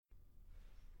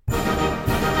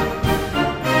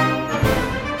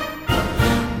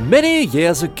Many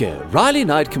years ago, Riley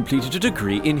Knight completed a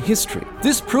degree in history.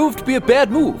 This proved to be a bad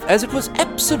move, as it was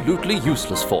absolutely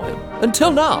useless for him.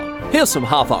 Until now. Here's some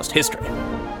half-assed history.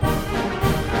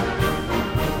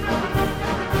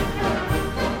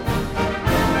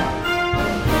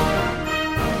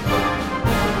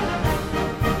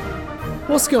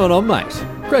 What's going on, mate?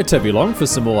 Great to have you along for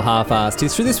some more half-assed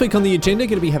history. This week on the agenda,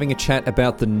 going to be having a chat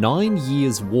about the 9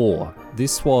 Years' War.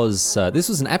 This was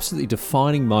an absolutely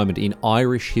defining moment in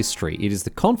Irish history. It is the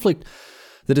conflict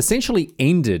that essentially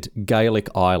ended Gaelic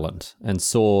Ireland and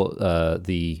saw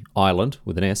the island,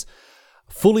 with an S,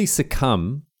 fully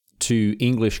succumb to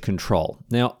English control.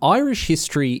 Now, Irish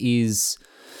history is,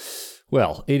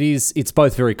 well, it's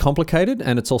both very complicated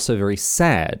and it's also very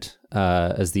sad,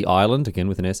 as the island, again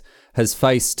with an S, has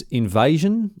faced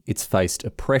invasion, it's faced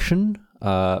oppression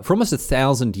for almost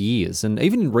 1,000 years. And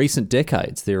even in recent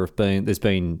decades, there's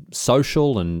been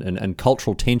social and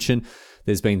cultural tension.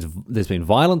 There's been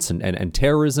violence and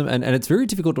terrorism, and it's very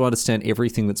difficult to understand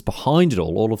everything that's behind it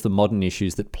all of the modern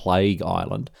issues that plague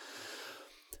Ireland.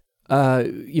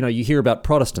 You hear about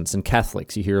Protestants and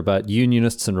Catholics, you hear about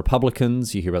Unionists and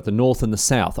Republicans, you hear about the North and the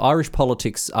South. Irish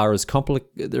politics are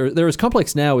they're as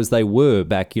complex now as they were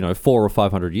back, 400 or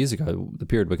 500 years ago, the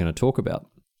period we're going to talk about.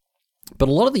 But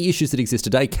a lot of the issues that exist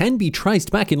today can be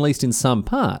traced back, at least in some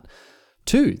part,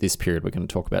 to this period we're going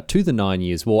to talk about, to the 9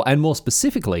 Years' War, and more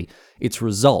specifically, its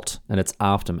result and its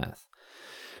aftermath.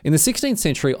 In the 16th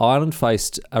century, Ireland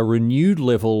faced a renewed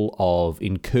level of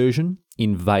incursion,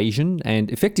 invasion, and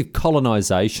effective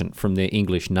colonisation from their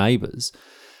English neighbours.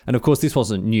 And of course, this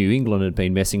wasn't new. England had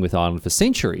been messing with Ireland for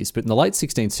centuries, but in the late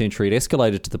 16th century, it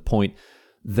escalated to the point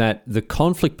that the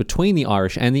conflict between the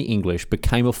Irish and the English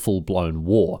became a full-blown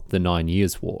war, the 9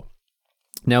 Years' War.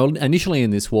 Now, initially in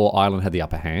this war, Ireland had the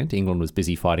upper hand. England was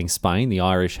busy fighting Spain. The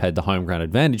Irish had the home ground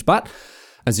advantage, but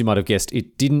as you might have guessed,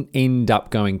 it didn't end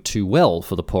up going too well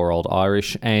for the poor old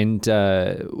Irish. And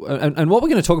what we're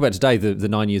going to talk about today, the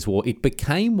 9 Years' War, it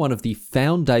became one of the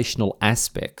foundational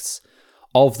aspects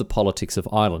of the politics of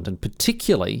Ireland, and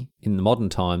particularly in the modern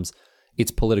times, its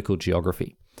political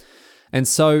geography. And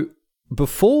so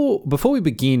before we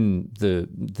begin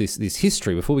this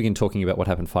history, before we begin talking about what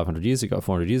happened 500 years ago,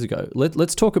 400 years ago,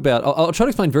 let's talk about, I'll try to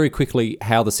explain very quickly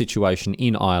how the situation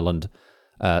in Ireland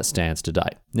stands today.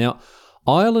 Now,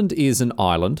 Ireland is an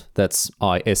island, that's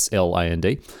Island,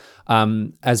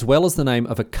 as well as the name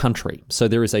of a country. So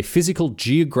there is a physical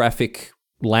geographic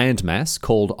landmass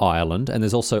called Ireland, and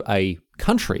there's also a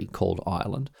country called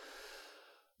Ireland.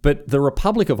 But the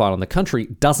Republic of Ireland, the country,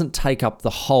 doesn't take up the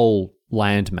whole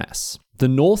landmass. The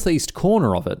northeast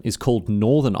corner of it is called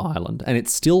Northern Ireland, and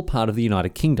it's still part of the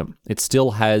United Kingdom. It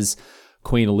still has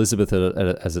Queen Elizabeth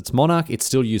as its monarch. It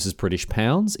still uses British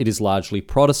pounds. It is largely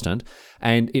Protestant,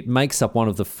 and it makes up one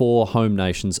of the 4 home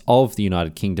nations of the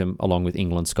United Kingdom, along with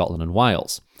England, Scotland, and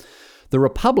Wales. The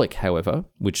Republic, however,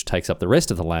 which takes up the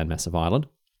rest of the landmass of Ireland,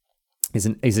 is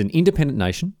an independent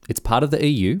nation. It's part of the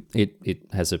EU.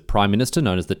 It has a prime minister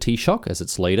known as the Taoiseach as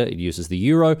its leader. It uses the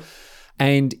euro,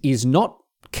 and is not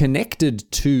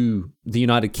connected to the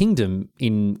United Kingdom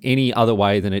in any other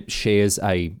way than it shares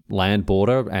a land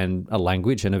border and a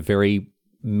language and a very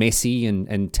messy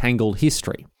and tangled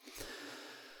history.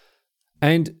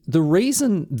 And the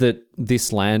reason that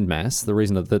this landmass, the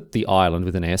reason that the island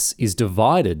with an S is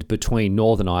divided between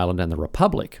Northern Ireland and the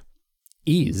Republic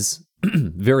is,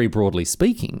 very broadly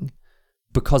speaking,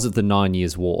 because of the 9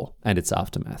 Years' War and its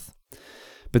aftermath.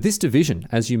 But this division,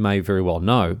 as you may very well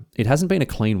know, it hasn't been a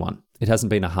clean one. It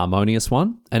hasn't been a harmonious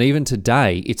one. And even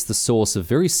today, it's the source of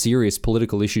very serious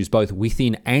political issues both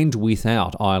within and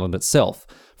without Ireland itself,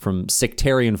 from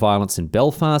sectarian violence in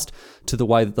Belfast to the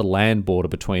way that the land border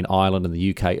between Ireland and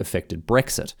the UK affected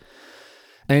Brexit.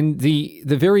 And the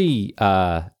very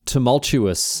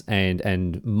tumultuous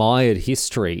and mired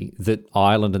history that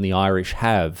Ireland and the Irish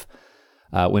have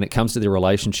when it comes to their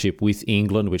relationship with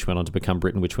England, which went on to become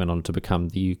Britain, which went on to become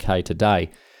the UK today,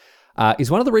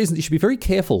 is one of the reasons you should be very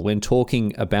careful when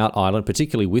talking about Ireland,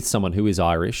 particularly with someone who is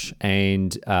Irish,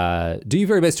 and do your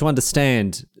very best to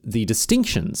understand the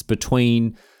distinctions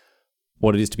between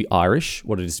what it is to be Irish,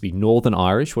 what it is to be Northern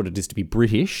Irish, what it is to be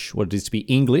British, what it is to be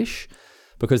English,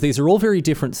 because these are all very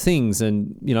different things.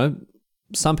 And,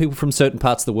 some people from certain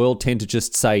parts of the world tend to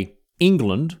just say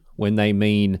England when they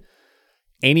mean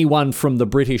anyone from the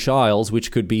British Isles,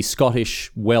 which could be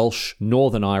Scottish, Welsh,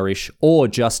 Northern Irish, or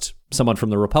just someone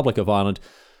from the Republic of Ireland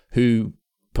who,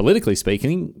 politically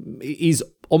speaking, is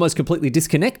almost completely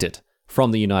disconnected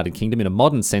from the United Kingdom. In a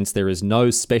modern sense, there is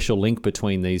no special link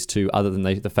between these two other than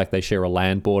the fact they share a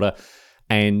land border.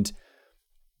 And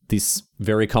this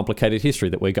very complicated history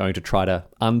that we're going to try to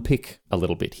unpick a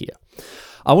little bit here.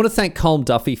 I want to thank Colm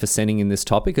Duffy for sending in this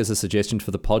topic as a suggestion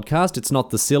for the podcast. It's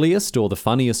not the silliest or the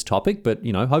funniest topic, but,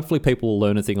 hopefully people will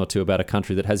learn a thing or two about a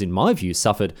country that has, in my view,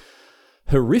 suffered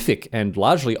horrific and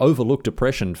largely overlooked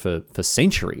oppression for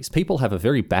centuries. People have a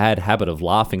very bad habit of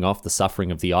laughing off the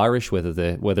suffering of the Irish,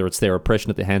 whether it's their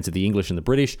oppression at the hands of the English and the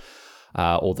British,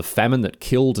 or the famine that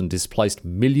killed and displaced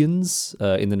millions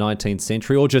in the 19th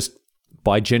century, or just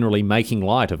by generally making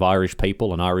light of Irish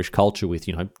people and Irish culture with,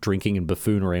 drinking and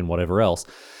buffoonery and whatever else.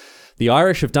 The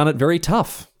Irish have done it very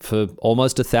tough for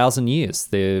almost 1,000 years.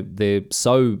 They're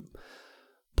so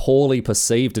poorly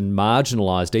perceived and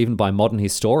marginalised even by modern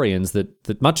historians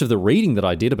that much of the reading that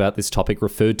I did about this topic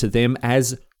referred to them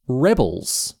as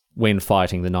rebels when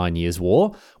fighting the 9 Years'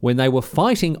 War, when they were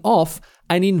fighting off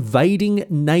an invading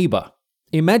neighbour.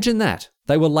 Imagine that.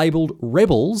 They were labelled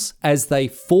rebels as they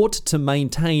fought to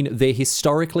maintain their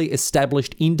historically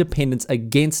established independence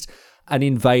against an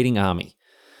invading army.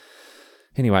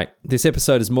 Anyway, this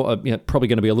episode is more probably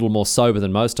going to be a little more sober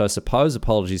than most, I suppose.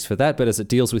 Apologies for that. But as it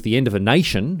deals with the end of a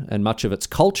nation and much of its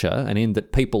culture, an end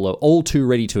that people are all too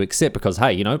ready to accept because,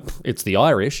 hey, it's the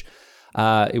Irish,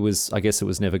 I guess it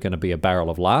was never going to be a barrel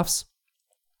of laughs.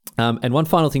 And one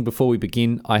final thing before we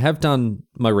begin, I have done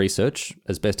my research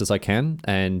as best as I can,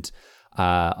 and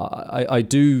I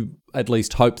do at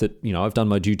least hope that, I've done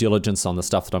my due diligence on the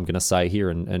stuff that I'm going to say here,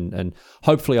 and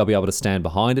hopefully I'll be able to stand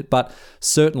behind it. But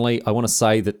certainly I want to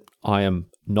say that I am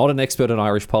not an expert in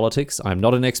Irish politics. I'm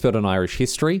not an expert in Irish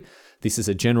history. This is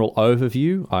a general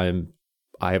overview.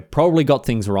 I have probably got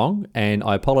things wrong, and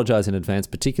I apologise in advance,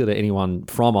 particularly to anyone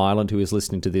from Ireland who is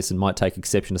listening to this and might take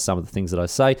exception to some of the things that I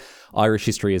say. Irish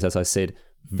history is, as I said,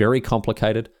 very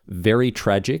complicated, very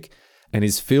tragic, and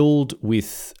is filled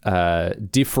with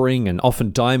differing and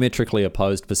often diametrically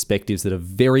opposed perspectives that are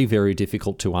very, very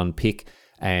difficult to unpick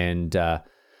and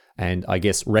I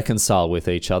guess reconcile with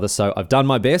each other. So I've done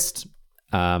my best,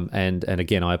 and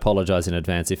again, I apologise in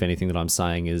advance if anything that I'm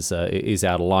saying is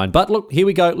out of line. But look, here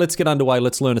we go. Let's get underway.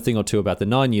 Let's learn a thing or two about the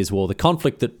 9 Years' War, the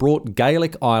conflict that brought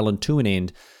Gaelic Ireland to an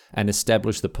end and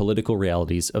established the political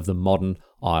realities of the modern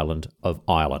island of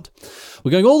Ireland.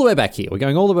 We're going all the way back here. We're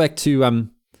going all the way back to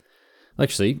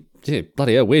actually, yeah,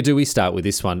 bloody hell, where do we start with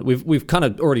this one? We've kind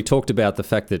of already talked about the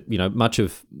fact that, much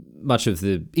of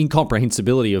the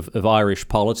incomprehensibility of Irish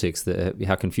politics,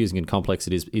 how confusing and complex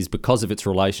it is because of its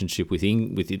relationship with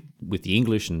the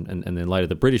English and then later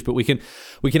the British. But we can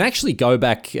actually go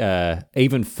back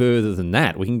even further than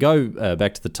that. We can go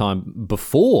back to the time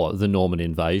before the Norman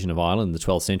invasion of Ireland in the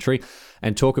 12th century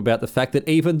and talk about the fact that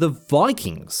even the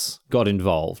Vikings got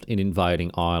involved in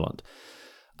invading Ireland.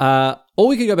 Or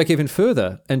we could go back even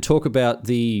further and talk about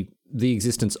the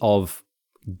existence of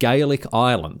Gaelic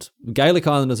Ireland. Gaelic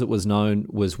Ireland, as it was known,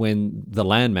 was when the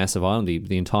landmass of Ireland,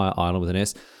 the entire island with an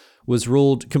S, was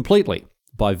ruled completely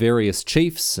by various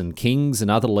chiefs and kings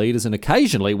and other leaders, and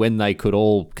occasionally, when they could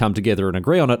all come together and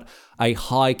agree on it, a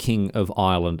High King of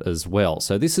Ireland as well.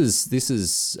 So this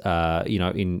is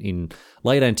in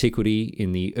late antiquity,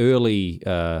 in the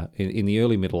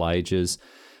early Middle Ages,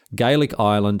 Gaelic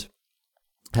Ireland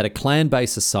had a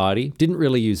clan-based society, didn't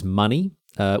really use money,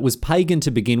 was pagan to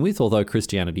begin with, although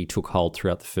Christianity took hold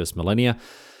throughout the first millennia.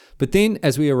 But then,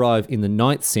 as we arrive in the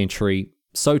 9th century,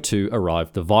 so too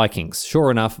arrived the Vikings. Sure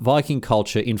enough, Viking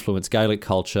culture influenced Gaelic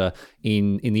culture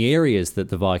in the areas that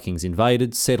the Vikings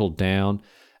invaded, settled down,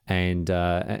 and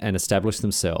established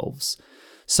themselves.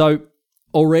 So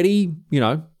already,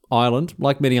 Ireland,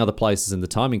 like many other places in the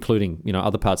time, including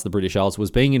other parts of the British Isles,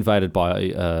 was being invaded by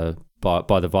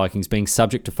the Vikings, being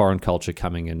subject to foreign culture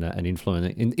coming and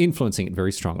influencing it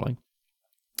very strongly.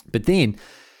 But then,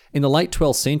 in the late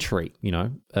 12th century,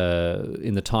 in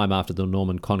the time after the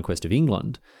Norman conquest of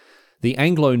England, the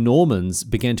Anglo-Normans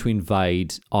began to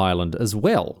invade Ireland as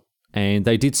well. And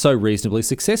they did so reasonably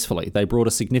successfully. They brought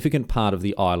a significant part of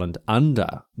the island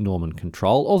under Norman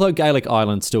control, although Gaelic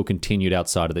Ireland still continued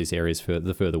outside of these areas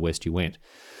the further west you went.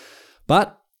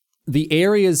 But the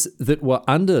areas that were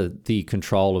under the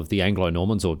control of the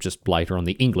Anglo-Normans, or just later on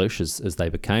the English as they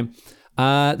became,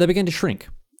 they began to shrink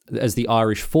as the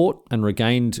Irish fought and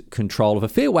regained control of a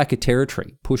fair whack of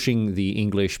territory, pushing the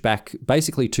English back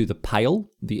basically to the Pale,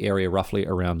 the area roughly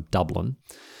around Dublin.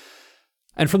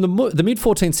 And from the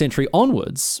mid-14th century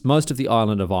onwards, most of the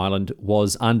island of Ireland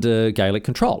was under Gaelic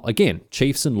control. Again,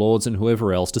 chiefs and lords and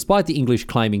whoever else, despite the English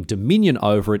claiming dominion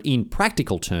over it in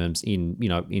practical terms,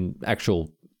 in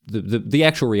actual the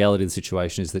actual reality of the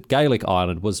situation is that Gaelic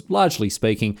Ireland was, largely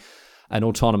speaking, an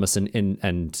autonomous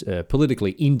and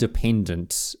politically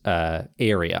independent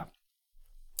area.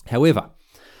 However,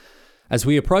 As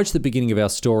we approach the beginning of our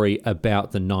story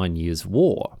about the 9 Years'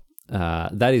 War,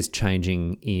 that is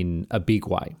changing in a big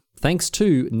way, thanks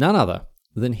to none other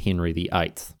than Henry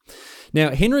VIII.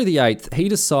 Now, Henry VIII, he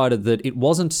decided that it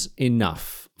wasn't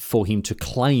enough for him to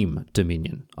claim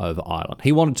dominion over Ireland.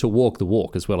 He wanted to walk the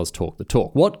walk as well as talk the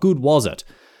talk. What good was it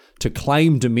to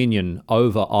claim dominion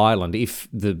over Ireland if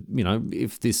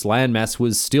this landmass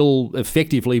was still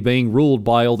effectively being ruled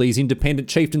by all these independent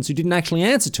chieftains who didn't actually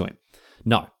answer to him?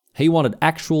 No. He wanted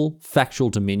actual, factual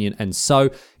dominion, and so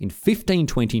in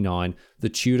 1529, the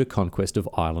Tudor conquest of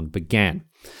Ireland began.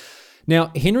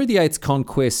 Now, Henry VIII's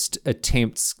conquest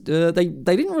attempts, they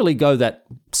didn't really go that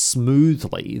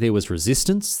smoothly. There was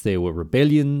resistance, there were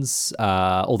rebellions,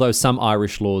 although some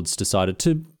Irish lords decided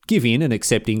to give in and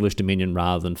accept English dominion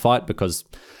rather than fight because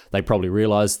they probably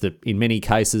realised that in many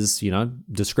cases,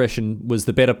 discretion was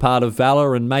the better part of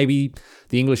valour, and maybe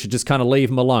the English should just kind of leave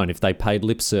them alone if they paid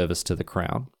lip service to the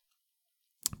crown.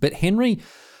 But Henry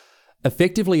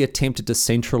effectively attempted to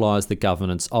centralise the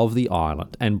governance of the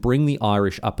island and bring the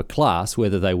Irish upper class,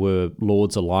 whether they were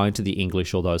lords aligned to the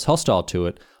English or those hostile to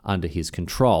it, under his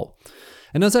control.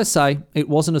 And as I say, it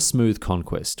wasn't a smooth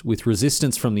conquest, with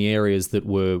resistance from the areas that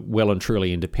were well and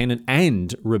truly independent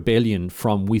and rebellion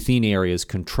from within areas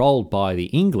controlled by the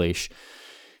English.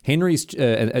 Henry's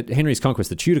conquest,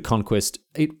 the Tudor conquest,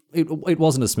 it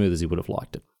wasn't as smooth as he would have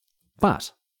liked it.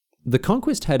 But the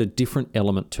conquest had a different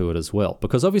element to it as well,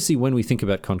 because obviously when we think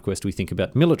about conquest, we think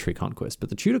about military conquest, but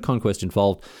the Tudor conquest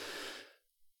involved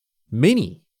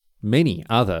many, many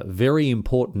other very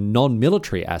important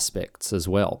non-military aspects as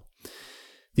well.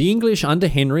 The English under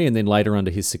Henry and then later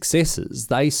under his successors,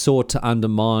 they sought to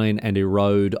undermine and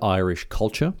erode Irish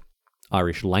culture,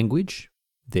 Irish language,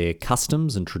 their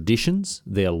customs and traditions,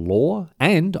 their law,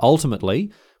 and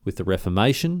ultimately, with the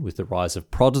Reformation, with the rise of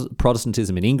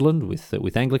Protestantism in England,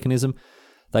 with Anglicanism,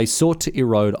 they sought to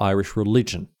erode Irish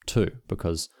religion too,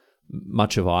 because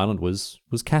much of Ireland was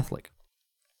Catholic.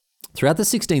 Throughout the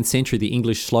 16th century, the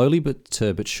English slowly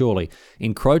but surely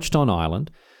encroached on Ireland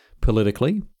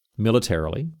politically,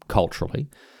 militarily,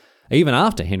 culturally. Even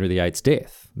after Henry VIII's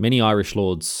death, many Irish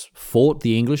lords fought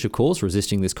the English, of course,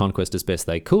 resisting this conquest as best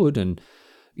they could, and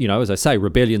as I say,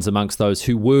 rebellions amongst those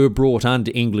who were brought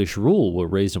under English rule were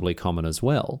reasonably common as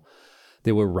well.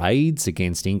 There were raids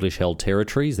against English-held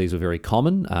territories. These were very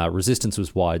common. Resistance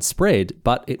was widespread,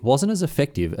 but it wasn't as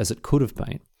effective as it could have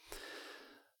been.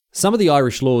 Some of the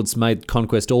Irish lords made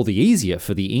conquest all the easier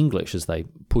for the English as they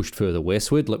pushed further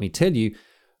westward, let me tell you,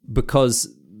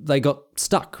 because they got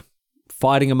stuck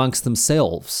fighting amongst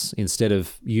themselves instead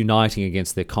of uniting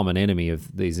against their common enemy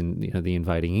of these, the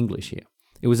invading English here.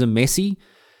 It was a messy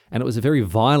and it was a very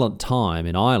violent time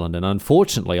in Ireland, and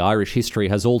unfortunately Irish history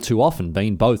has all too often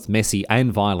been both messy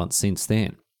and violent since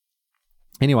then.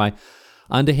 Anyway,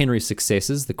 under Henry's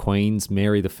successors, the Queens,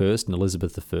 Mary I and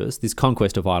Elizabeth I, this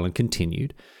conquest of Ireland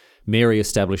continued. Mary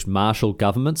established martial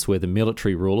governments where the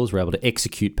military rulers were able to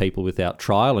execute people without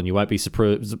trial, and you won't be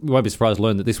surprised to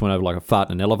learn that this went over like a fart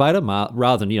in an elevator.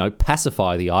 Rather than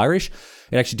pacify the Irish,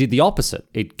 it actually did the opposite.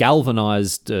 It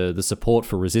galvanised the support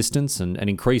for resistance and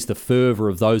increased the fervour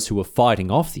of those who were fighting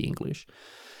off the English.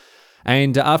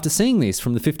 And after seeing this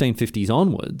from the 1550s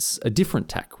onwards, a different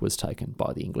tack was taken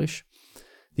by the English.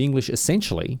 The English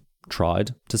essentially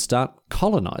tried to start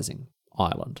colonising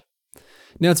Ireland.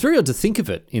 Now, it's very odd to think of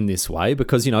it in this way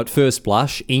because, at first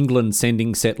blush, England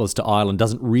sending settlers to Ireland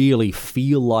doesn't really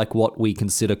feel like what we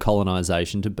consider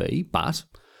colonisation to be, but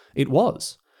it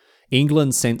was.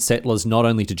 England sent settlers not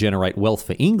only to generate wealth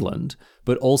for England,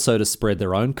 but also to spread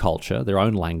their own culture, their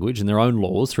own language, and their own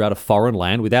laws throughout a foreign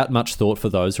land without much thought for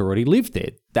those who already lived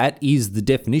there. That is the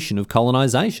definition of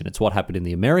colonisation. It's what happened in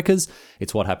the Americas,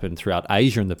 it's what happened throughout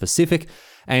Asia and the Pacific,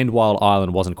 and while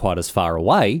Ireland wasn't quite as far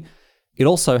away, it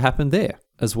also happened there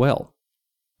as well.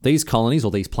 These colonies,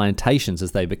 or these plantations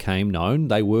as they became known,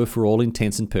 they were for all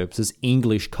intents and purposes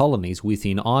English colonies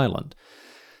within Ireland.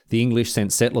 The English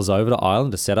sent settlers over to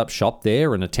Ireland to set up shop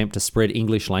there and attempt to spread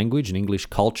English language and English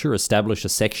culture, establish a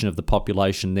section of the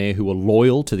population there who were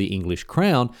loyal to the English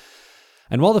crown.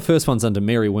 And while the first ones under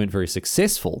Mary weren't very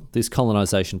successful, this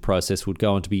colonisation process would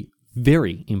go on to be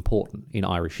very important in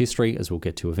Irish history, as we'll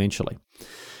get to eventually.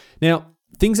 Now,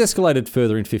 things escalated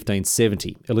further in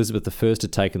 1570. Elizabeth I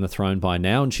had taken the throne by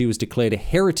now, and she was declared a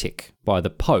heretic by the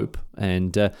Pope.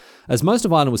 And as most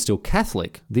of Ireland was still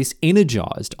Catholic, this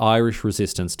energised Irish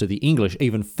resistance to the English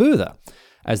even further,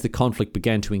 as the conflict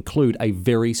began to include a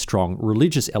very strong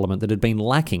religious element that had been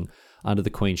lacking under the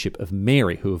queenship of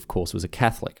Mary, who of course was a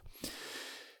Catholic.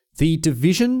 The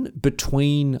division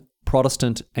between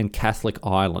Protestant and Catholic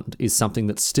Ireland is something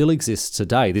that still exists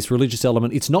today. This religious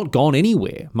element, it's not gone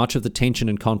anywhere. Much of the tension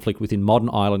and conflict within modern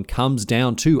Ireland comes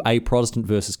down to a Protestant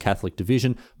versus Catholic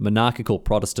division, monarchical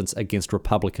Protestants against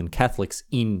Republican Catholics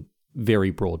in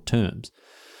very broad terms.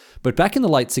 But back in the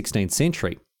late 16th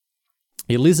century,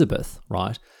 Elizabeth,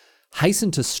 right,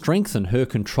 hastened to strengthen her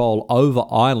control over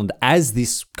Ireland as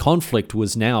this conflict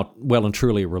was now well and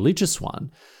truly a religious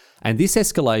one. And this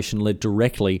escalation led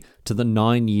directly to the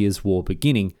 9 Years' War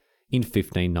beginning in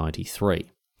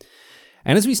 1593.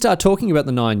 And as we start talking about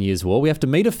the 9 Years' War, we have to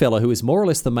meet a fellow who is more or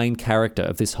less the main character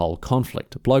of this whole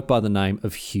conflict, a bloke by the name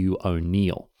of Hugh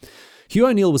O'Neill. Hugh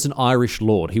O'Neill was an Irish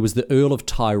lord. He was the Earl of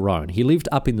Tyrone. He lived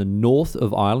up in the north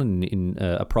of Ireland in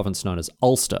a province known as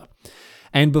Ulster.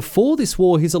 And before this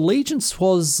war, his allegiance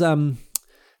was,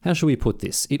 how shall we put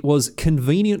this? It was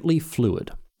conveniently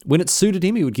fluid. When it suited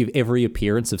him, he would give every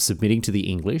appearance of submitting to the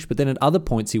English, but then at other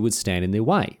points he would stand in their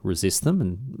way, resist them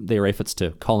and their efforts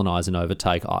to colonise and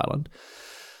overtake Ireland.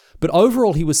 But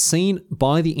overall, he was seen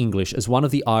by the English as one of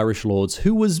the Irish lords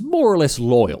who was more or less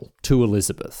loyal to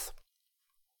Elizabeth.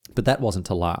 But that wasn't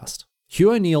to last.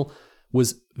 Hugh O'Neill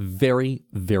was very,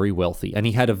 very wealthy, and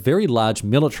he had a very large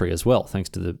military as well, thanks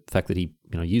to the fact that he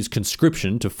used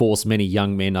conscription to force many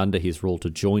young men under his rule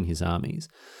to join his armies.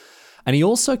 And he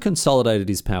also consolidated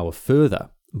his power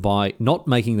further by not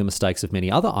making the mistakes of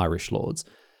many other Irish lords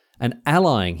and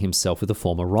allying himself with a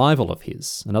former rival of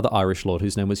his, another Irish lord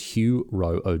whose name was Hugh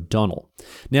Roe O'Donnell.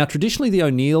 Now, traditionally, the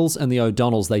O'Neills and the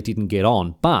O'Donnells, they didn't get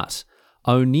on, but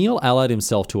O'Neill allied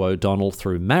himself to O'Donnell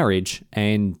through marriage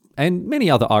and many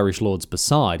other Irish lords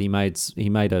beside. He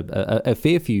made a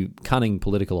fair few cunning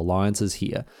political alliances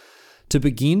here to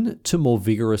begin to more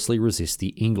vigorously resist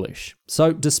the English.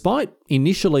 So despite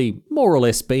initially more or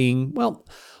less being, well,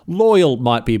 loyal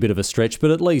might be a bit of a stretch, but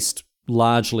at least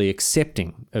largely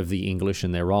accepting of the English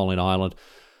and their role in Ireland,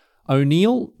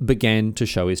 O'Neill began to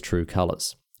show his true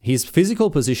colours. His physical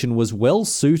position was well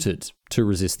suited to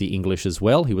resist the English as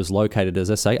well. He was located, as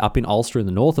I say, up in Ulster in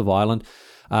the north of Ireland,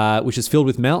 which is filled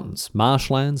with mountains,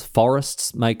 marshlands,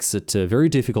 forests, makes it very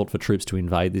difficult for troops to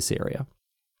invade this area.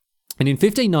 And in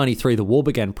 1593, the war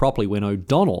began properly when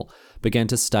O'Donnell began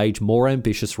to stage more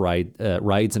ambitious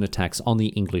raids and attacks on the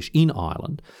English in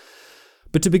Ireland.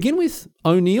 But to begin with,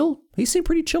 O'Neill, he seemed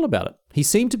pretty chill about it. He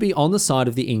seemed to be on the side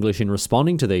of the English in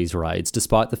responding to these raids,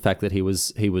 despite the fact that he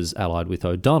was allied with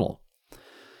O'Donnell.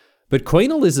 But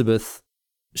Queen Elizabeth,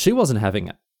 she wasn't having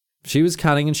it. She was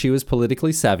cunning and she was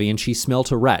politically savvy, and she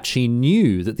smelt a rat. She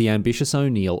knew that the ambitious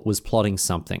O'Neill was plotting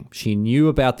something. She knew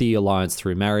about the alliance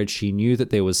through marriage. She knew that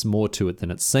there was more to it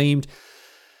than it seemed.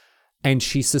 And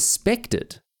she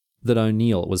suspected that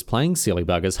O'Neill was playing silly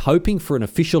buggers, hoping for an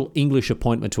official English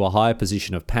appointment to a higher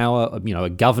position of power, a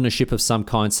governorship of some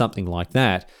kind, something like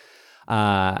that.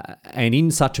 And in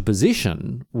such a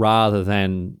position, rather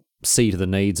than see to the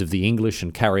needs of the English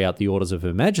and carry out the orders of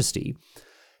Her Majesty,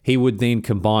 he would then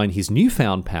combine his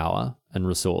newfound power and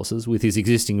resources with his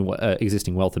existing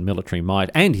wealth and military might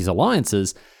and his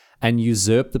alliances and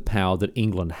usurp the power that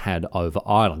England had over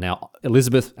Ireland. Now,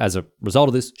 Elizabeth, as a result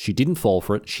of this, she didn't fall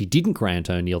for it. She didn't grant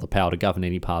O'Neill the power to govern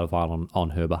any part of Ireland on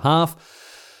her behalf.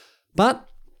 But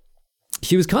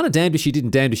she was kind of damned if she didn't,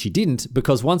 damned if she didn't,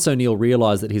 because once O'Neill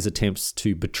realised that his attempts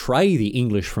to betray the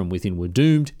English from within were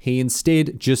doomed, he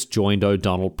instead just joined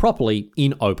O'Donnell properly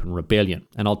in open rebellion.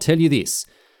 And I'll tell you this,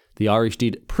 the Irish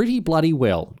did pretty bloody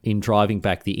well in driving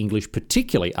back the English,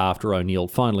 particularly after O'Neill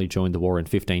finally joined the war in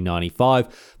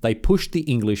 1595. They pushed the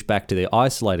English back to their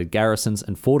isolated garrisons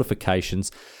and fortifications,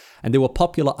 and there were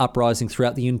popular uprisings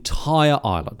throughout the entire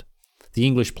island. The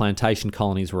English plantation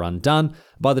colonies were undone.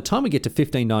 By the time we get to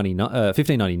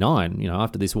 1599,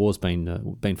 after this war's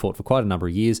been fought for quite a number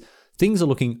of years, things are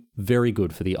looking very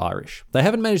good for the Irish. They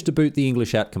haven't managed to boot the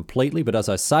English out completely, but as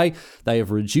I say, they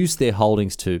have reduced their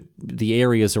holdings to the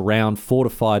areas around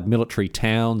fortified military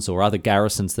towns or other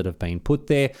garrisons that have been put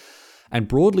there. And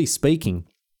broadly speaking,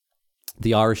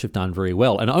 the Irish have done very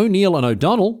well. And O'Neill and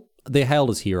O'Donnell, they're hailed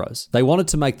as heroes. They wanted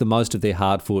to make the most of their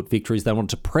hard-fought victories. They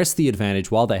wanted to press the advantage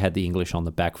while they had the English on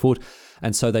the back foot,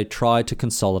 and so they tried to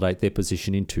consolidate their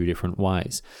position in two different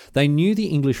ways. They knew the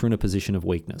English were in a position of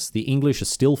weakness. The English are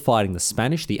still fighting the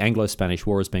Spanish. The Anglo-Spanish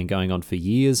War has been going on for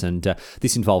years, and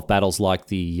this involved battles like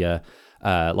the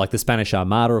Spanish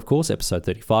Armada, of course, episode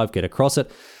 35, get across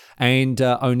it. And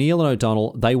O'Neill and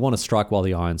O'Donnell, they want to strike while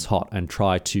the iron's hot and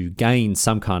try to gain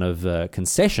some kind of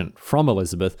concession from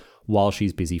Elizabeth while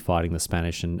she's busy fighting the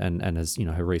Spanish and has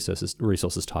her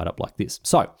resources tied up like this.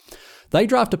 So they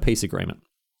draft a peace agreement.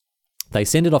 They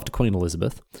send it off to Queen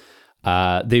Elizabeth.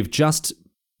 They've just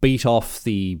beat off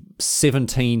the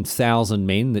 17,000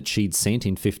 men that she'd sent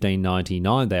in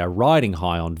 1599. They are riding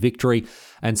high on victory.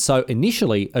 And so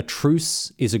initially, a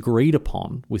truce is agreed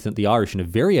upon with the Irish in a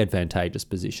very advantageous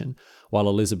position, while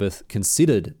Elizabeth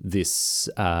considered this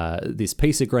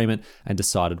peace agreement and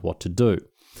decided what to do.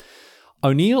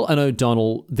 O'Neill and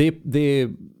O'Donnell, their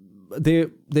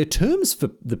terms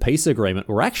for the peace agreement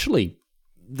were actually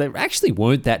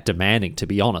weren't that demanding, to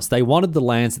be honest. They wanted the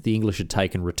lands that the English had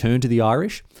taken returned to the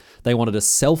Irish. They wanted a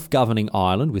self-governing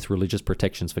island with religious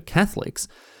protections for Catholics,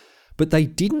 but they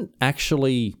didn't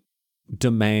actually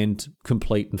demand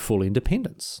complete and full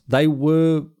independence. They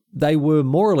were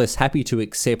more or less happy to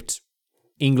accept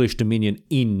English dominion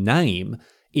in name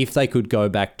if they could go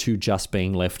back to just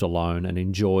being left alone and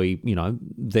enjoy,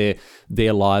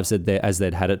 their lives as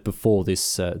they'd had it before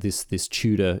this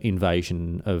Tudor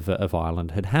invasion of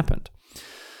Ireland had happened.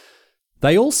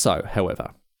 They also,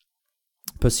 however,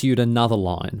 pursued another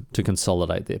line to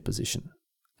consolidate their position.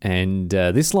 And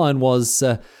this line was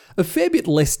a fair bit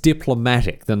less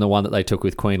diplomatic than the one that they took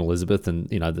with Queen Elizabeth and,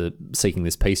 seeking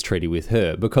this peace treaty with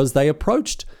her, because they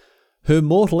approached her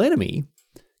mortal enemy,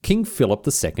 King Philip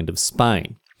II of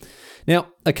Spain. Now,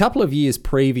 a couple of years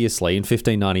previously, in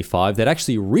 1595, they'd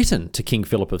actually written to King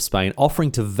Philip of Spain offering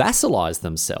to vassalize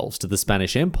themselves to the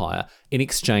Spanish Empire in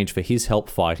exchange for his help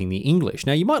fighting the English.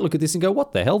 Now, you might look at this and go,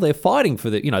 what the hell? They're fighting for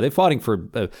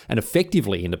an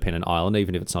effectively independent island,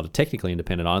 even if it's not a technically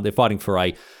independent island. They're fighting for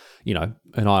an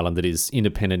island that is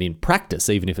independent in practice,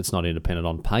 even if it's not independent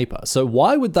on paper. So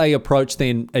why would they approach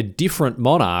then a different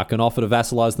monarch and offer to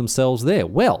vassalize themselves there?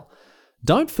 Well,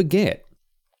 don't forget,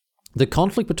 the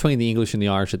conflict between the English and the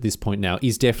Irish at this point now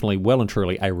is definitely well and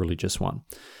truly a religious one.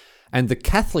 And the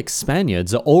Catholic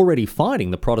Spaniards are already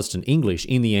fighting the Protestant English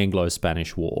in the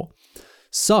Anglo-Spanish War.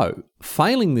 So,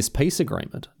 failing this peace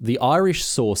agreement, the Irish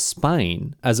saw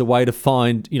Spain as a way to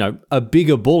find, a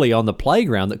bigger bully on the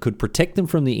playground that could protect them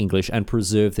from the English and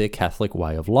preserve their Catholic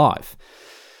way of life.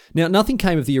 Now, nothing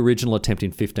came of the original attempt in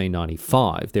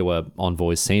 1595. There were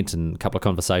envoys sent and a couple of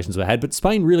conversations were had, but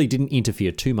Spain really didn't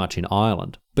interfere too much in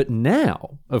Ireland. But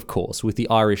now, of course, with the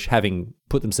Irish having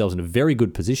put themselves in a very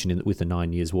good position with the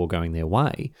 9 Years' War going their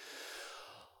way,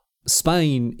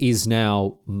 Spain is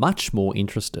now much more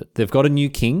interested. They've got a new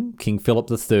king, King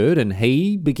Philip III, and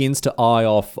he begins to eye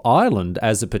off Ireland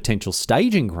as a potential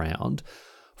staging ground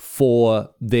for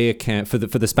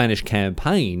the Spanish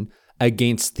campaign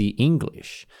against the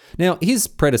English. Now, his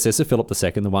predecessor, Philip II,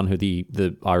 the one who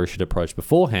the Irish had approached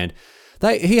beforehand,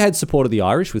 he had supported the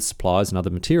Irish with supplies and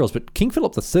other materials, but King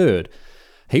Philip III,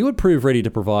 he would prove ready to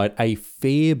provide a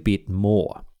fair bit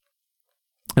more.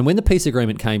 And when the peace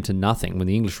agreement came to nothing, when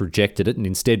the English rejected it and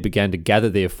instead began to gather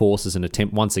their forces and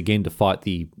attempt once again to fight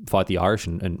the Irish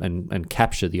and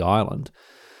capture the island,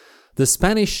 the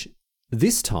Spanish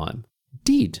this time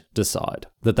did decide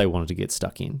that they wanted to get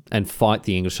stuck in and fight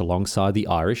the English alongside the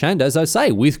Irish, and as I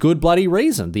say, with good bloody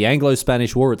reason. The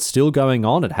Anglo-Spanish War, it's still going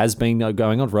on. It has been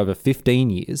going on for over 15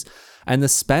 years, and the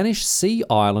Spanish see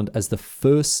Ireland as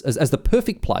the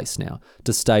perfect place now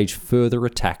to stage further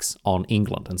attacks on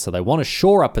England. And so they want to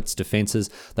shore up its defences.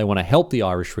 They want to help the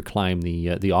Irish reclaim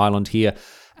the island here.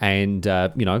 And,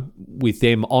 with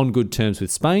them on good terms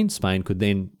with Spain, Spain could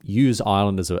then use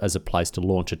Ireland as a place to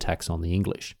launch attacks on the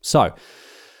English. So,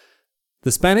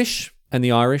 the Spanish and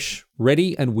the Irish,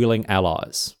 ready and willing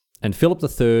allies. And Philip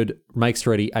III makes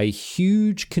ready a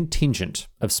huge contingent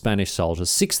of Spanish soldiers,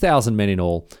 6,000 men in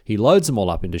all. He loads them all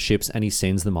up into ships and he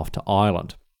sends them off to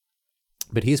Ireland.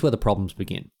 But here's where the problems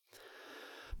begin.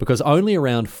 Because only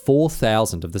around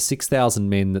 4,000 of the 6,000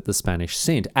 men that the Spanish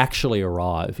sent actually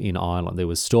arrive in Ireland. There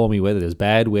was stormy weather, there was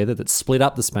bad weather that split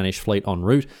up the Spanish fleet en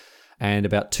route, and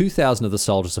about 2,000 of the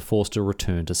soldiers are forced to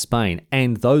return to Spain.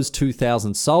 And those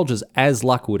 2,000 soldiers, as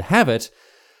luck would have it,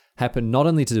 happen not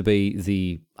only to be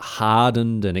the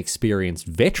hardened and experienced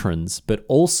veterans, but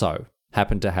also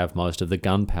happen to have most of the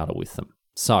gunpowder with them.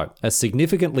 So, a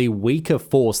significantly weaker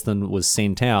force than was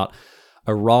sent out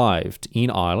arrived in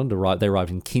Ireland. They arrived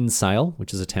in Kinsale,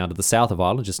 which is a town to the south of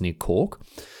Ireland, just near Cork,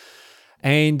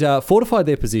 and fortified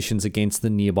their positions against the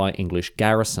nearby English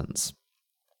garrisons.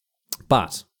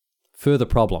 But further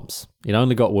problems. It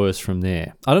only got worse from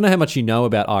there. I don't know how much you know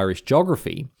about Irish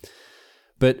geography,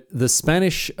 but the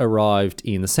Spanish arrived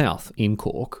in the south, in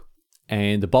Cork,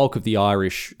 and the bulk of the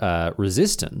Irish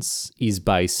resistance is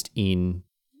based in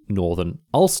northern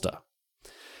Ulster.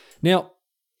 Now,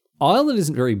 Ireland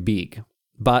isn't very big,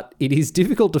 but it is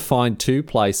difficult to find two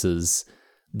places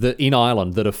in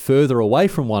Ireland that are further away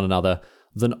from one another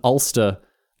than Ulster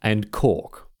and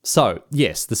Cork. So,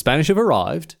 yes, the Spanish have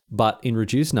arrived, but in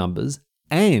reduced numbers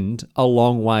and a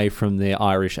long way from their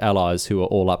Irish allies who are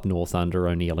all up north under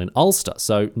O'Neill in Ulster.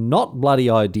 So not bloody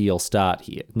ideal start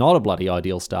here. Not a bloody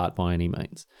ideal start by any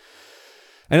means.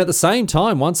 And at the same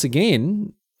time, once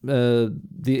again, the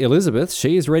Elizabeth,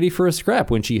 she is ready for a scrap.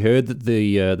 When she heard that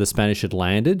the Spanish had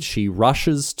landed, she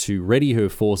rushes to ready her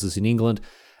forces in England,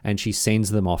 and she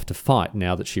sends them off to fight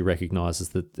now that she recognises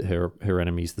that her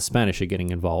enemies, the Spanish, are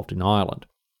getting involved in Ireland.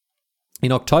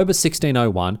 In October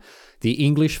 1601, the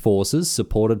English forces,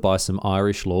 supported by some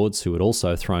Irish lords who had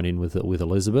also thrown in with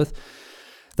Elizabeth,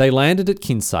 they landed at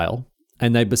Kinsale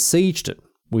and they besieged it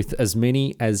with as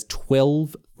many as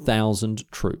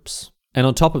 12,000 troops. And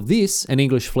on top of this, an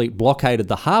English fleet blockaded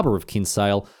the harbour of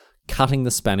Kinsale, cutting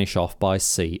the Spanish off by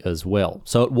sea as well.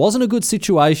 So it wasn't a good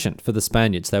situation for the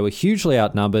Spaniards. They were hugely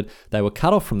outnumbered. They were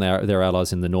cut off from their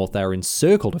allies in the north. They were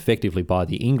encircled effectively by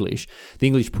the English. The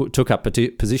English took up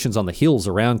positions on the hills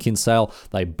around Kinsale.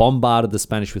 They bombarded the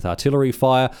Spanish with artillery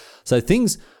fire. So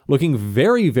things looking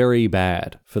very, very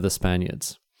bad for the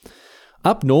Spaniards.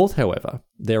 Up north, however,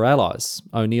 their allies,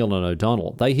 O'Neill and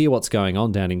O'Donnell, they hear what's going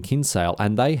on down in Kinsale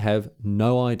and they have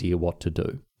no idea what to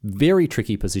do. Very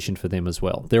tricky position for them as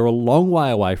well. They're a long way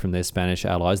away from their Spanish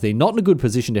allies. They're not in a good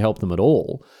position to help them at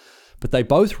all. But they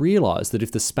both realise that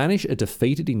if the Spanish are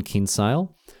defeated in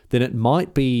Kinsale, then it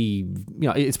might be,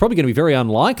 it's probably going to be very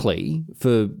unlikely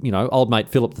for, old mate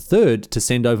Philip III to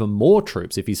send over more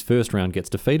troops if his first round gets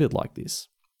defeated like this.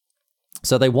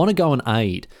 So they want to go and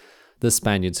aid the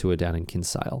Spaniards who are down in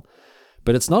Kinsale.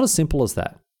 But it's not as simple as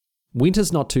that.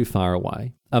 Winter's not too far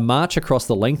away. A march across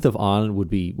the length of Ireland would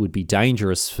be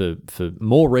dangerous for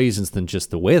more reasons than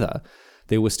just the weather.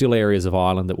 There were still areas of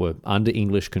Ireland that were under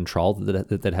English control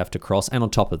that they'd have to cross. And on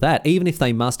top of that, even if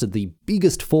they mustered the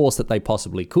biggest force that they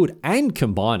possibly could and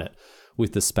combine it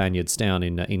with the Spaniards down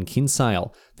in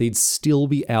Kinsale, they'd still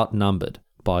be outnumbered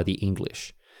by the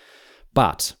English.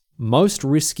 But most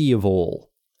risky of all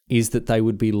is that they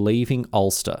would be leaving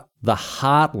Ulster, the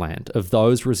heartland of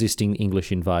those resisting English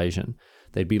invasion.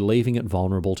 They'd be leaving it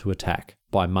vulnerable to attack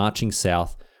by marching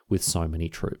south with so many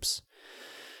troops.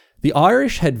 The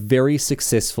Irish had very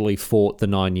successfully fought the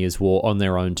 9 Years' War on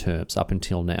their own terms up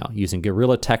until now, using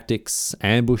guerrilla tactics,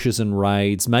 ambushes and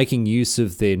raids, making use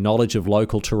of their knowledge of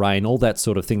local terrain, all that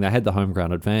sort of thing. They had the home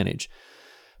ground advantage.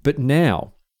 But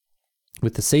now,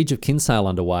 with the siege of Kinsale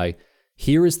underway,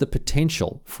 here is the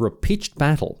potential for a pitched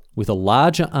battle with a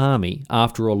larger army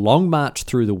after a long march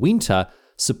through the winter,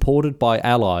 supported by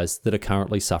allies that are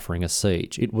currently suffering a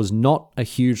siege. It was not a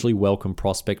hugely welcome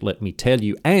prospect, let me tell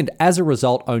you. And as a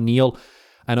result, O'Neill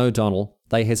and O'Donnell,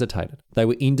 they hesitated. They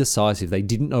were indecisive. They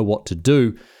didn't know what to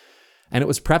do. And it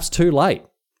was perhaps too late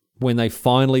when they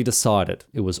finally decided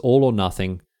it was all or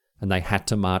nothing and they had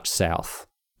to march south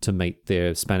to meet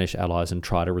their Spanish allies and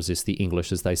try to resist the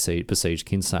English as they besieged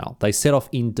Kinsale. They set off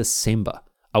in December,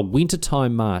 a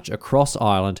wintertime march across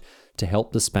Ireland to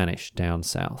help the Spanish down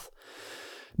south.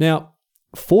 Now,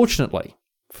 fortunately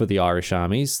for the Irish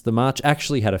armies, the march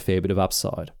actually had a fair bit of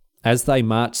upside. As they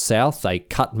marched south, they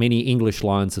cut many English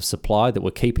lines of supply that were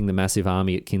keeping the massive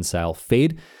army at Kinsale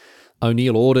fed.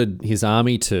 O'Neill ordered his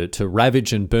army to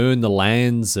ravage and burn the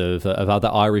lands of other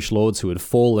Irish lords who had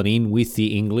fallen in with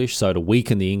the English, so to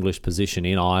weaken the English position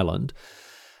in Ireland.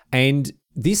 And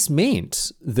this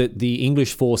meant that the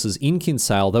English forces in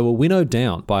Kinsale, they were winnowed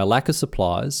down by a lack of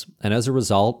supplies, and as a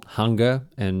result, hunger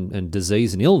and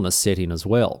disease and illness set in as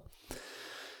well.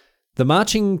 The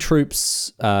marching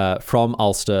troops from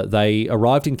Ulster, they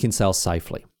arrived in Kinsale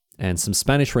safely. And some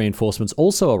Spanish reinforcements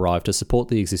also arrived to support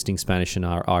the existing Spanish and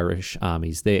Irish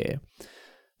armies there.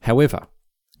 However,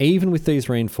 even with these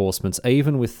reinforcements,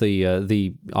 even with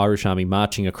the Irish army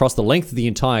marching across the length of the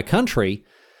entire country,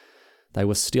 they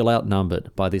were still outnumbered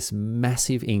by this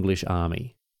massive English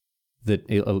army that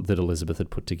Elizabeth had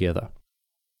put together.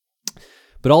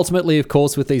 But ultimately, of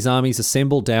course, with these armies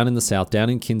assembled down in the south, down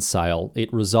in Kinsale,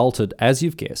 it resulted, as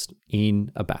you've guessed,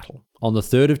 in a battle. On the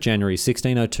 3rd of January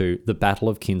 1602, the Battle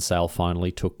of Kinsale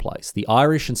finally took place. The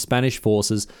Irish and Spanish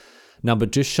forces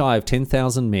numbered just shy of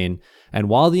 10,000 men, and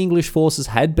while the English forces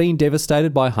had been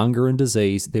devastated by hunger and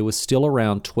disease, there was still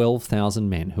around 12,000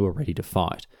 men who were ready to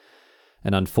fight.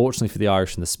 And unfortunately for the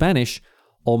Irish and the Spanish,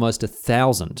 almost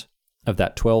 1,000 of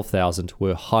that 12,000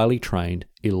 were highly trained,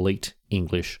 elite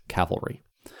English cavalry.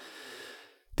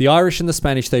 The Irish and the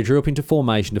Spanish, they drew up into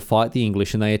formation to fight the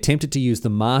English, and they attempted to use the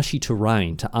marshy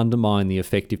terrain to undermine the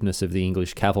effectiveness of the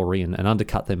English cavalry and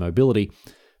undercut their mobility,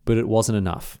 but it wasn't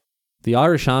enough. The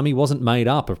Irish army wasn't made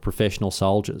up of professional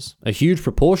soldiers. A huge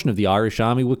proportion of the Irish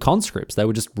army were conscripts. They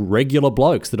were just regular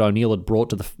blokes that O'Neill had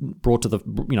brought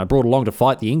along to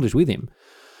fight the English with him.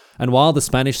 And while the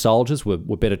Spanish soldiers were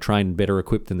better trained and better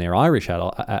equipped than their Irish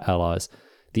allies,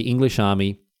 the English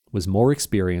army was more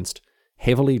experienced,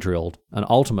 heavily drilled, and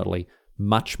ultimately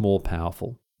much more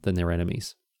powerful than their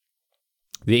enemies.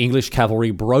 The English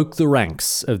cavalry broke the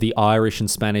ranks of the Irish and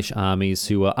Spanish armies,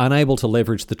 who were unable to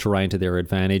leverage the terrain to their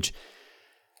advantage,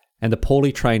 and the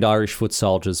poorly trained Irish foot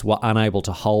soldiers were unable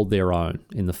to hold their own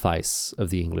in the face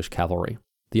of the English cavalry.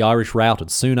 The Irish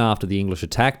routed soon after the English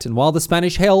attacked, and while the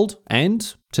Spanish held,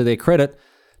 and, to their credit,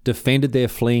 defended their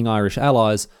fleeing Irish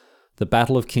allies, the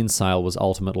Battle of Kinsale was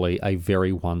ultimately a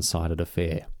very one-sided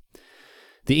affair.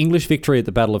 The English victory at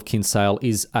the Battle of Kinsale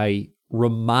is a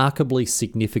remarkably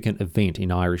significant event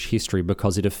in Irish history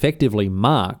because it effectively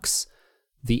marks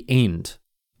the end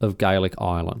of Gaelic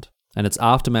Ireland, and its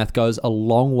aftermath goes a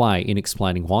long way in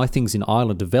explaining why things in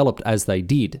Ireland developed as they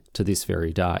did to this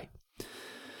very day.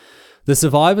 The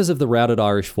survivors of the routed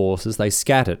Irish forces, they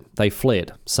scattered, they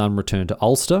fled. Some returned to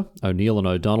Ulster. O'Neill and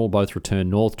O'Donnell both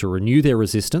returned north to renew their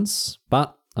resistance,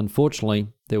 but unfortunately,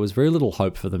 there was very little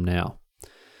hope for them now.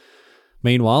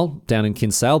 Meanwhile, down in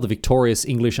Kinsale, the victorious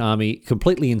English army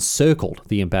completely encircled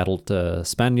the embattled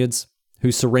Spaniards,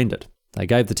 who surrendered. They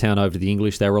gave the town over to the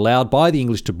English. They were allowed by the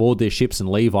English to board their ships and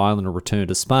leave Ireland and return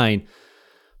to Spain,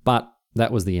 but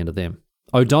that was the end of them.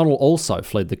 O'Donnell also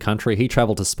fled the country. He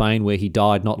travelled to Spain, where he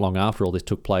died not long after all this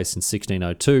took place in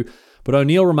 1602, but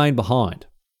O'Neill remained behind.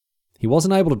 He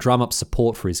wasn't able to drum up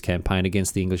support for his campaign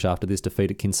against the English after this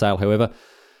defeat at Kinsale. However,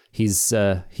 his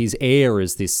heir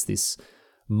as this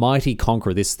mighty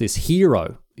conqueror, this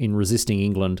hero in resisting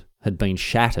England, had been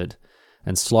shattered,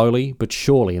 and slowly but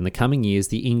surely in the coming years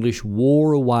the English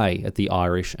wore away at the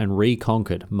Irish and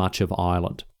reconquered much of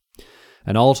Ireland.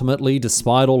 And ultimately,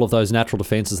 despite all of those natural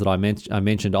defences that I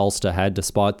mentioned Ulster had,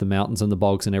 despite the mountains and the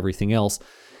bogs and everything else,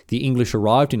 the English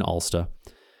arrived in Ulster,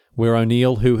 where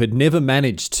O'Neill, who had never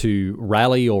managed to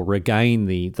rally or regain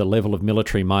the level of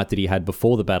military might that he had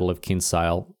before the Battle of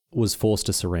Kinsale, was forced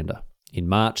to surrender in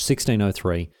March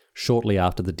 1603, shortly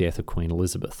after the death of Queen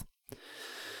Elizabeth.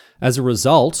 As a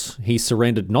result, he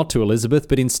surrendered not to Elizabeth,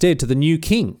 but instead to the new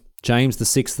king, James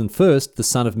VI and I, the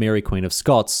son of Mary, Queen of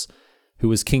Scots, who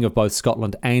was king of both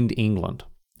Scotland and England.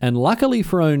 And luckily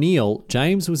for O'Neill,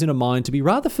 James was in a mind to be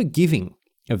rather forgiving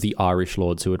of the Irish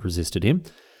lords who had resisted him,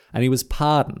 and he was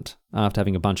pardoned after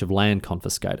having a bunch of land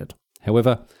confiscated.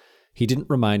 However, he didn't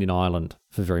remain in Ireland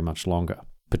for very much longer,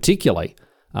 particularly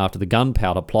after the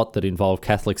gunpowder plot that involved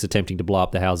Catholics attempting to blow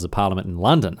up the Houses of Parliament in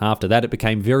London. After that, it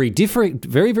became very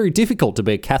difficult to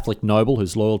be a Catholic noble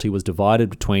whose loyalty was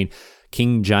divided between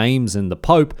King James and the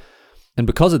Pope. And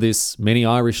because of this, many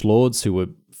Irish lords who were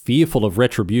fearful of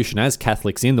retribution as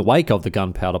Catholics in the wake of the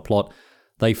gunpowder plot,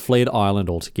 they fled Ireland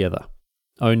altogether.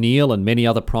 O'Neill and many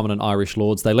other prominent Irish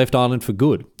lords, they left Ireland for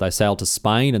good. They sailed to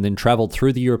Spain and then travelled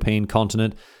through the European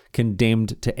continent,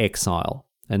 condemned to exile.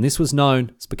 And this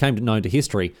became known to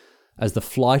history as the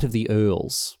Flight of the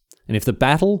Earls. And if the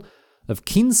Battle of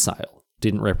Kinsale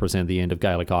didn't represent the end of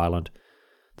Gaelic Ireland,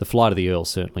 the Flight of the Earls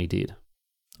certainly did.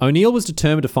 O'Neill was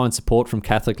determined to find support from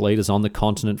Catholic leaders on the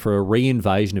continent for a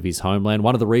re-invasion of his homeland.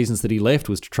 One of the reasons that he left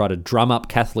was to try to drum up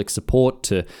Catholic support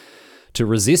to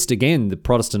resist again the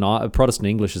Protestant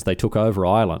English as they took over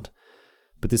Ireland.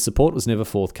 But this support was never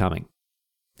forthcoming.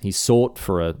 He sought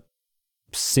for a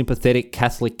sympathetic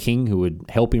Catholic king who would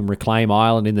help him reclaim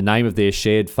Ireland in the name of their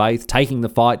shared faith, taking the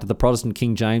fight to the Protestant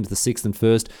King James VI and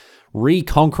I,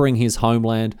 reconquering his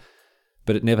homeland,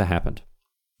 but it never happened.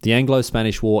 The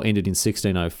Anglo-Spanish War ended in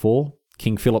 1604.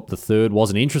 King Philip III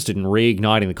wasn't interested in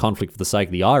reigniting the conflict for the sake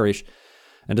of the Irish,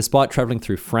 and despite travelling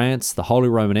through France, the Holy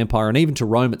Roman Empire, and even to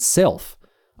Rome itself,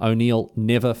 O'Neill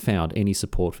never found any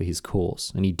support for his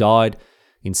cause, and he died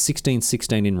in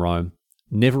 1616 in Rome,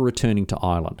 never returning to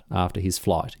Ireland after his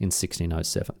flight in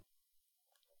 1607.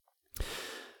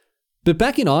 But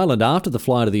back in Ireland after the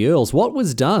Flight of the Earls, what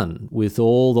was done with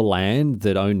all the land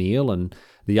that O'Neill and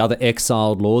the other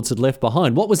exiled lords had left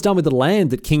behind? What was done with the land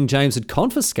that King James had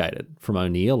confiscated from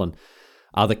O'Neill and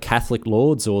other Catholic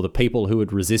lords or the people who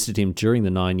had resisted him during the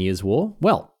 9 Years' War?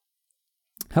 Well,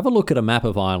 have a look at a map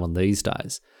of Ireland these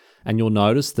days, and you'll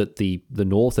notice that the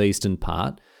northeastern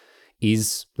part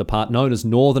is the part known as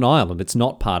Northern Ireland. It's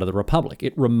not part of the Republic.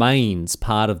 It remains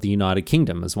part of the United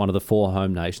Kingdom as one of the four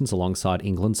home nations alongside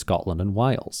England, Scotland and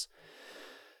Wales.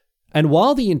 And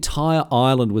while the entire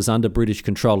island was under British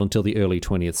control until the early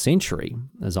 20th century,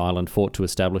 as Ireland fought to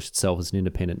establish itself as an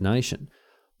independent nation,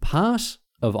 part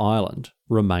of Ireland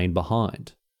remained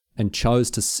behind and chose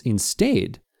to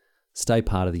instead stay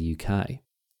part of the UK.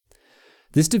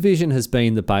 This division has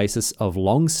been the basis of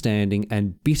long-standing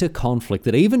and bitter conflict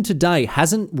that even today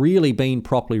hasn't really been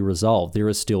properly resolved. There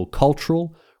are still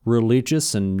cultural,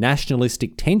 religious and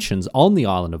nationalistic tensions on the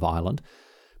island of Ireland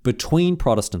between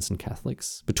Protestants and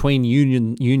Catholics, between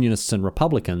Unionists and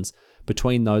Republicans,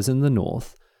 between those in the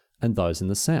north and those in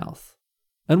the south.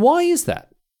 And why is that?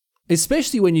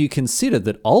 Especially when you consider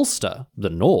that Ulster, the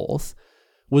north,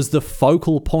 was the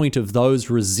focal point of those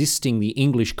resisting the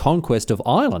English conquest of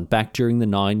Ireland back during the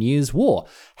 9 Years' War.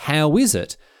 How is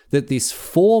it that this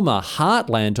former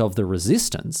heartland of the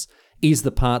resistance is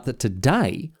the part that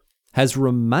today has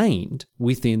remained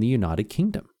within the United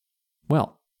Kingdom?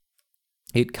 Well,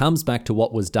 it comes back to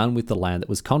what was done with the land that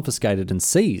was confiscated and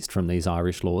seized from these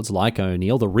Irish lords like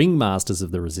O'Neill, the ringmasters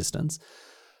of the resistance,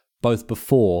 both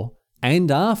before and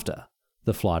after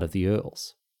the flight of the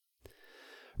Earls.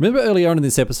 Remember earlier on in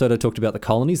this episode I talked about the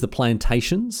colonies, the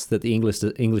plantations that the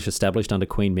English established under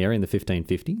Queen Mary in the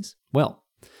 1550s? Well,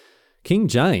 King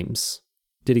James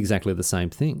did exactly the same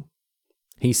thing.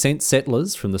 He sent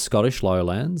settlers from the Scottish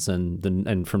lowlands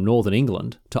and from northern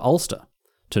England to Ulster,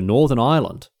 to Northern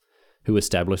Ireland, who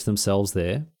established themselves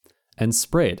there and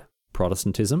spread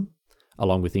Protestantism,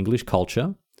 along with English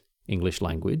culture, English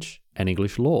language, and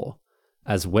English law,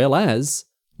 as well as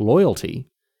loyalty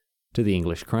to the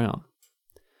English crown.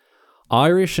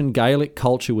 Irish and Gaelic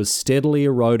culture was steadily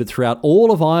eroded throughout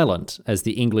all of Ireland as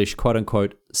the English,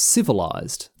 quote-unquote,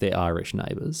 civilised their Irish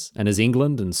neighbours, and as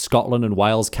England and Scotland and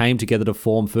Wales came together to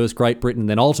form first Great Britain,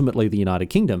 then ultimately the United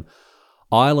Kingdom,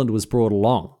 Ireland was brought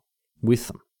along with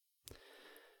them.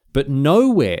 But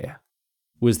nowhere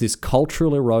was this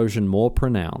cultural erosion more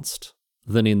pronounced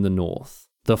than in the north,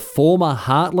 the former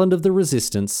heartland of the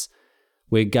resistance,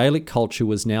 where Gaelic culture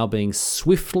was now being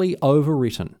swiftly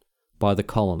overwritten by the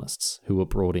colonists who were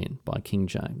brought in by King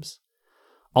James.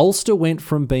 Ulster went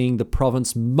from being the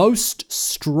province most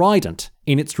strident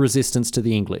in its resistance to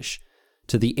the English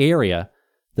to the area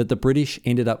that the British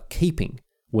ended up keeping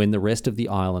when the rest of the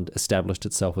island established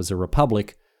itself as a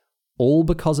republic, all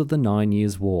because of the 9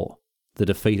 Years' War, the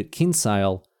defeat at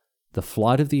Kinsale, the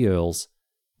flight of the Earls,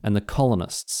 and the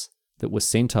colonists that were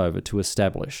sent over to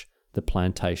establish the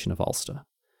plantation of Ulster.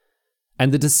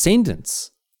 And the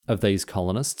descendants of these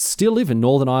colonists still live in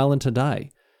Northern Ireland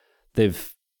today.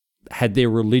 They've had their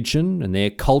religion and their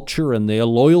culture and their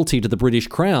loyalty to the British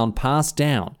Crown passed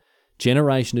down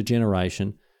generation to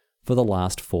generation for the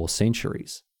last 4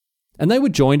 centuries. And they were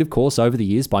joined, of course, over the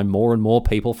years by more and more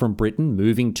people from Britain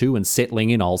moving to and settling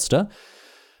in Ulster,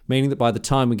 meaning that by the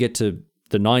time we get to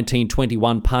the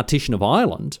 1921 partition of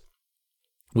Ireland,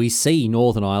 we see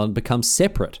Northern Ireland become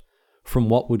separate from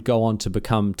what would go on to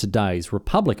become today's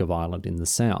Republic of Ireland in the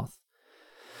south.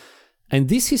 And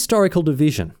this historical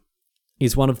division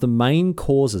is one of the main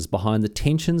causes behind the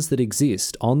tensions that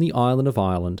exist on the island of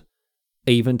Ireland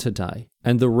even today,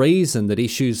 and the reason that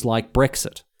issues like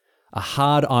Brexit, a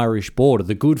hard Irish border,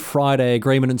 the Good Friday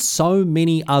Agreement, and so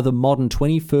many other modern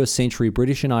 21st century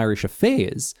British and Irish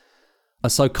affairs are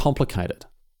so complicated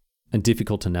and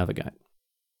difficult to navigate.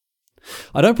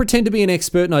 I don't pretend to be an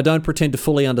expert, and I don't pretend to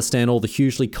fully understand all the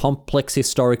hugely complex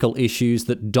historical issues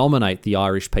that dominate the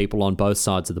Irish people on both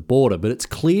sides of the border, but it's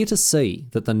clear to see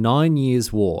that the 9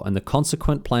 Years' War and the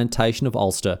consequent plantation of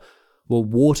Ulster were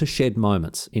watershed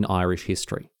moments in Irish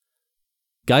history.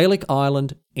 Gaelic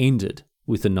Ireland ended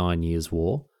with the 9 Years'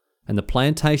 War, and the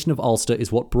plantation of Ulster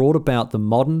is what brought about the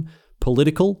modern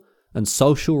political and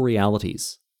social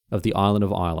realities of the island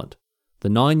of Ireland. The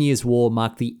 9 Years' War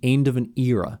marked the end of an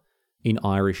era in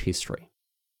Irish history.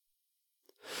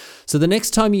 So the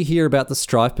next time you hear about the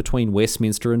strife between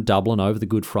Westminster and Dublin over the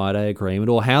Good Friday Agreement,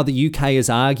 or how the UK is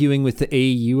arguing with the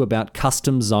EU about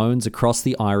customs zones across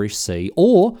the Irish Sea,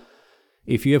 or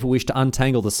if you ever wish to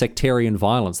untangle the sectarian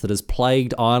violence that has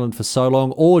plagued Ireland for so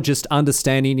long, or just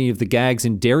understand any of the gags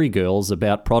in Derry Girls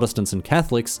about Protestants and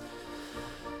Catholics,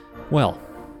 well,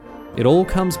 it all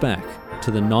comes back to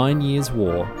the 9 Years'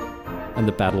 War and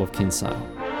the Battle of Kinsale.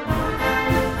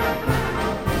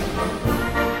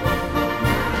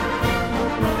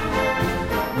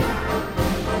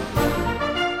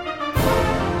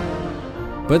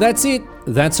 But that's it.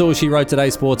 That's all she wrote today,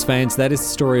 sports fans. That is the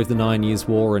story of the 9 Years'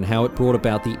 War and how it brought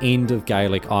about the end of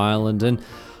Gaelic Ireland. And,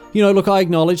 you know, look, I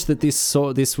acknowledge that this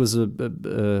was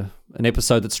an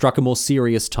episode that struck a more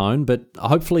serious tone, but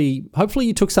hopefully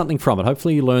you took something from it.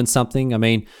 Hopefully you learned something. I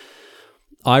mean,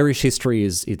 Irish history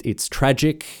it's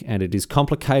tragic and it is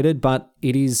complicated, but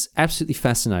it is absolutely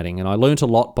fascinating. And I learnt a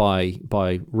lot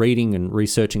by reading and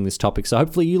researching this topic. So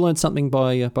hopefully you learned something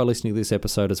by listening to this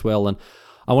episode as well. And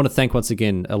I want to thank once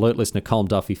again alert listener Colm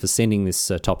Duffy for sending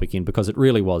this topic in, because it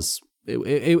really was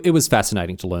it was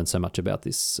fascinating to learn so much about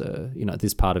this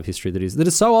this part of history that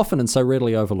is so often and so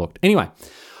readily overlooked. Anyway,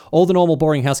 All the normal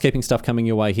boring housekeeping stuff coming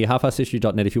your way here,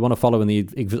 halfarsedhistory.net. If you want to follow in the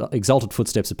exalted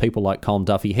footsteps of people like Colm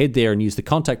Duffy, head there and use the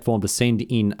contact form to send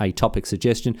in a topic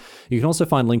suggestion. You can also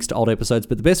find links to old episodes,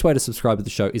 but the best way to subscribe to the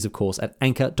show is, of course, at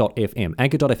anchor.fm,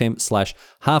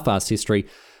 anchor.fm/halfarsedhistory.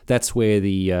 That's where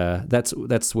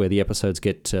the episodes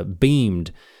get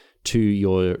beamed to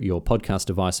your podcast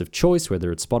device of choice, whether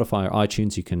it's Spotify or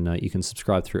iTunes. You can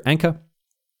subscribe through Anchor.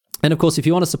 And of course, if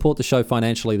you want to support the show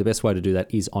financially, the best way to do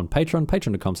that is on Patreon,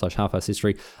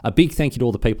 patreon.com/halfarsedhistory. A big thank you to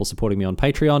all the people supporting me on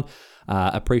Patreon.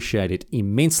 Appreciate it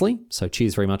immensely. So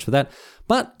cheers very much for that.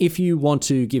 But if you want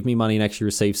to give me money and actually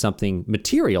receive something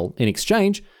material in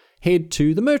exchange, head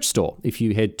to the merch store. If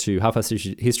you head to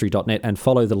halfarsedhistory.net and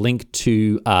follow the link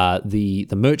to the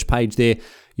merch page there,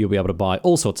 you'll be able to buy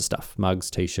all sorts of stuff.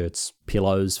 Mugs, t-shirts,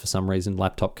 pillows for some reason,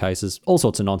 laptop cases, all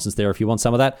sorts of nonsense there. If you want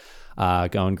some of that,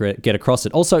 go and get across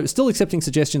it. Also, still accepting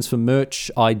suggestions for merch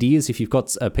ideas. If you've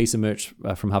got a piece of merch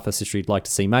from Half-Assed History you'd like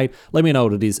to see made, let me know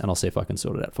what it is and I'll see if I can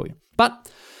sort it out for you. But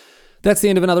that's the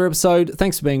end of another episode.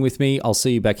 Thanks for being with me. I'll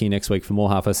see you back here next week for more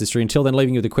Half-Assed History. Until then,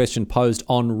 leaving you with a question posed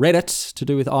on Reddit to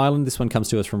do with Ireland. This one comes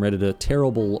to us from Redditor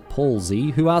Terrible Paul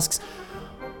Z, who asks,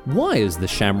 why is the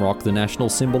shamrock the national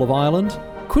symbol of Ireland?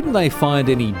 Couldn't they find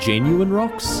any genuine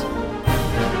rocks?